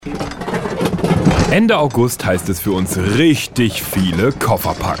Ende August heißt es für uns richtig viele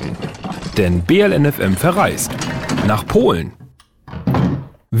Koffer packen. Denn BLNFM verreist nach Polen.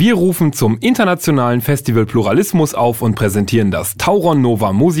 Wir rufen zum internationalen Festival Pluralismus auf und präsentieren das Tauron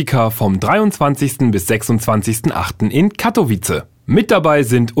Nova Musica vom 23. bis 26.08. in Katowice. Mit dabei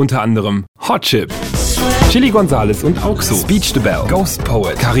sind unter anderem Hot Chip, Chili Gonzales und Auxo, Speech the Bell, Ghost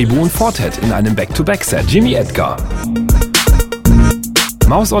Poet, Caribou und Fortet in einem Back-to-Back-Set, Jimmy Edgar,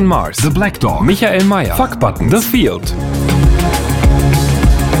 Mouse on Mars, The Black Dog, Michael Mayer, Fuck Button, The Field,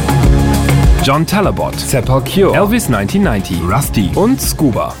 John Talabot, Sepultura, Elvis 1990, Rusty und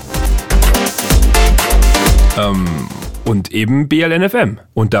Scuba. Und eben BLNFM.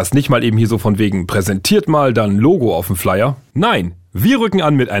 Und das nicht mal eben hier so von wegen präsentiert mal, dann Logo auf dem Flyer. Nein, wir rücken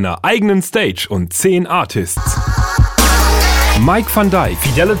an mit einer eigenen Stage und 10 Artists. Mike van Dijk,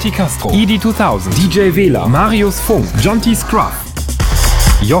 Fidelity Castro, Edie 2000, DJ Wähler, Marius Funk, John T. Scruff,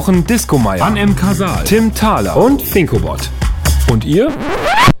 Jochen Disco-Meyer, An M. Casal, Tim Thaler und Finkobot. Und ihr?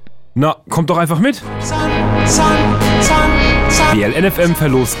 Na, kommt doch einfach mit! BLNFM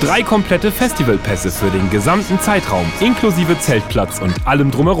verlost 3 komplette Festivalpässe für den gesamten Zeitraum, inklusive Zeltplatz und allem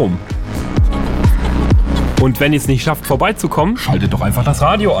drumherum. Und wenn ihr es nicht schafft, vorbeizukommen, schaltet doch einfach das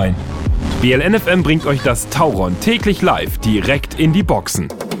Radio ein. BLNFM bringt euch das Tauron täglich live direkt in die Boxen.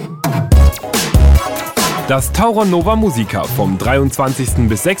 Das Tauron Nova Musica vom 23.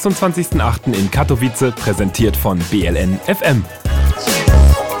 bis 26.08. in Katowice, präsentiert von BLNFM.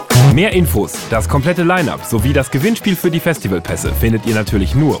 Mehr Infos, das komplette Line-Up sowie das Gewinnspiel für die Festivalpässe findet ihr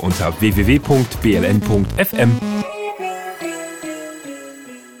natürlich nur unter www.bln.fm.